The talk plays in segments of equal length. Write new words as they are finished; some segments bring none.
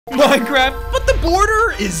Minecraft, but the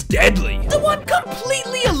border is deadly. So I'm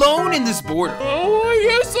completely alone in this border. Oh, I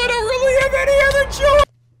guess I don't really have any other choice.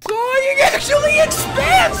 Flying actually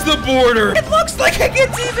expands the border. It looks like it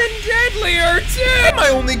gets even deadlier too. And my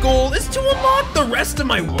only goal is to unlock the rest of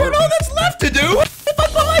my world. But all that's left to do is if I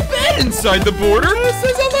put my bed inside the border. This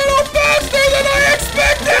is a little faster than I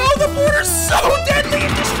expected. Oh, the border's so deadly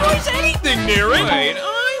it destroys anything near it. Wait,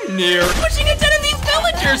 I'm near. Pushing a ton of these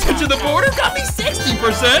villagers into the border got me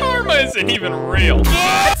 60%. Karma isn't even real.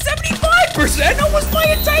 At 75%, almost my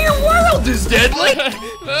entire world is deadly.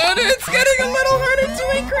 And it's getting a little harder to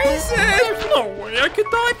increase it. There's no way I could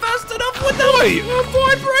die fast enough without Before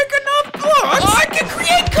I break enough blocks. I can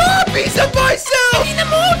create copies of myself! Seen them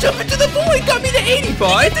all jump into the void got me to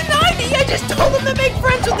 85. To 90, I just told them to make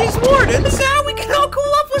friends with these wardens. Now we can all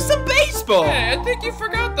cool up with some baseball. Hey, I think you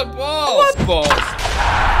forgot the balls. What balls?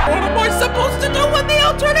 What am I supposed to do when they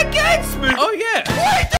all turn against me? Oh, yeah. Wait,